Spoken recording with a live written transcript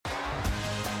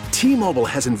T-Mobile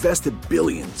has invested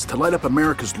billions to light up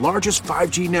America's largest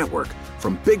 5G network,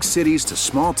 from big cities to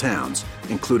small towns,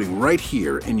 including right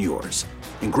here in yours.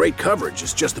 And great coverage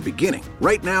is just the beginning.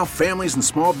 Right now, families and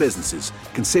small businesses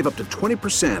can save up to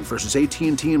 20% versus AT&T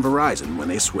and Verizon when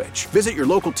they switch. Visit your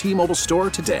local T-Mobile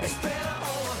store today.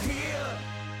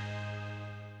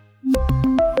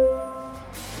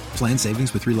 Plan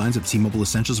savings with 3 lines of T-Mobile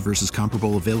Essentials versus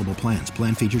comparable available plans.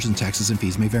 Plan features and taxes and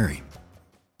fees may vary.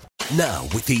 Now,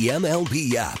 with the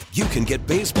MLB app, you can get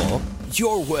baseball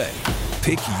your way.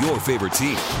 Pick your favorite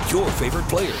team, your favorite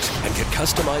players, and get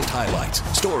customized highlights,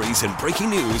 stories, and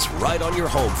breaking news right on your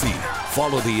home feed.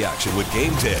 Follow the action with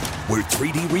Game Day, where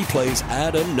 3D replays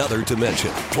add another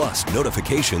dimension. Plus,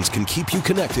 notifications can keep you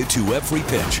connected to every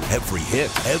pitch, every hit,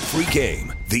 every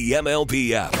game. The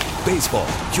MLB app. Baseball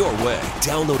your way.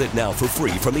 Download it now for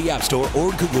free from the App Store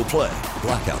or Google Play.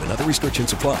 Blackout and other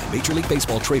restrictions apply. Major League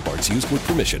Baseball trademarks used with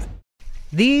permission.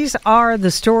 These are the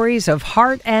stories of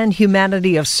heart and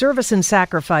humanity, of service and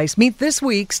sacrifice. Meet this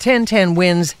week's 1010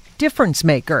 Wins Difference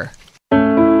Maker.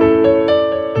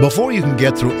 Before you can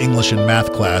get through English and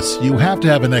math class, you have to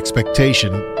have an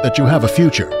expectation that you have a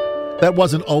future. That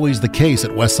wasn't always the case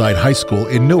at Westside High School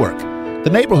in Newark. The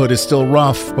neighborhood is still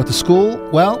rough, but the school,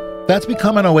 well, that's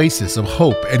become an oasis of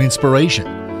hope and inspiration.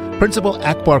 Principal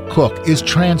Akbar Cook is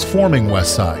transforming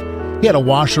Westside. He had a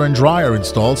washer and dryer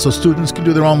installed so students can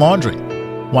do their own laundry.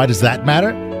 Why does that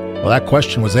matter? Well, that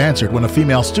question was answered when a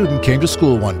female student came to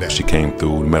school one day. She came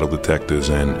through metal detectors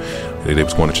and they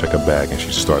was going to check her bag, and she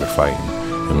just started fighting.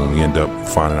 And when we ended up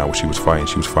finding out what she was fighting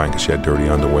because she had dirty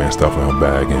underwear and stuff in her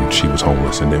bag, and she was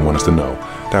homeless and didn't want us to know.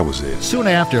 That was it. Soon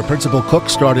after, Principal Cook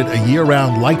started a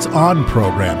year-round Lights On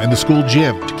program in the school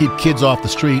gym to keep kids off the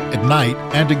street at night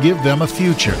and to give them a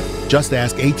future. Just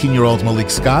ask 18-year-olds Malik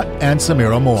Scott and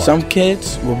Samira Moore. Some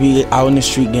kids will be out in the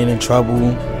street getting in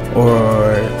trouble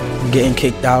or getting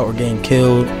kicked out or getting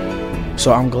killed.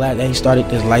 So I'm glad that he started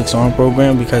this Lights On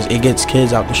program because it gets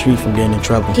kids out the street from getting in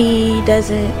trouble. He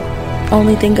doesn't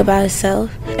only think about himself.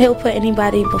 He'll put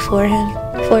anybody before him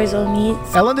for his own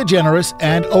needs. Ellen DeGeneres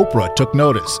and Oprah took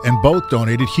notice and both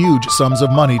donated huge sums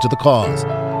of money to the cause.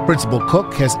 Principal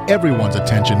Cook has everyone's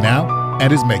attention now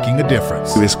and is making a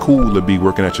difference. It's cool to be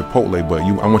working at Chipotle, but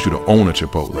I want you to own a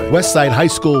Chipotle. Westside High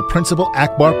School Principal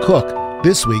Akbar Cook,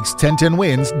 this week's 1010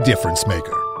 Wins Difference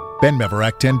Maker. Ben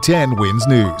Meverak, 1010 Wins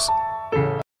News.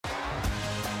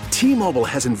 T-Mobile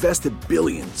has invested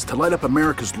billions to light up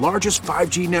America's largest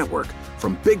 5G network,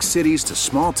 from big cities to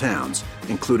small towns,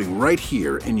 including right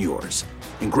here in yours.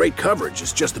 And great coverage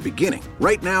is just the beginning.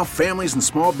 Right now, families and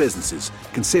small businesses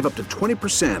can save up to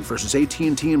 20% versus AT&T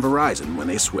and Verizon when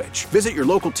they switch. Visit your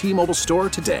local T-Mobile store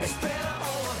today.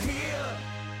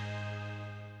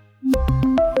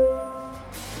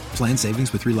 Plan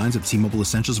savings with 3 lines of T-Mobile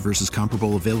Essentials versus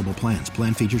comparable available plans.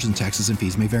 Plan features and taxes and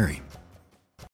fees may vary.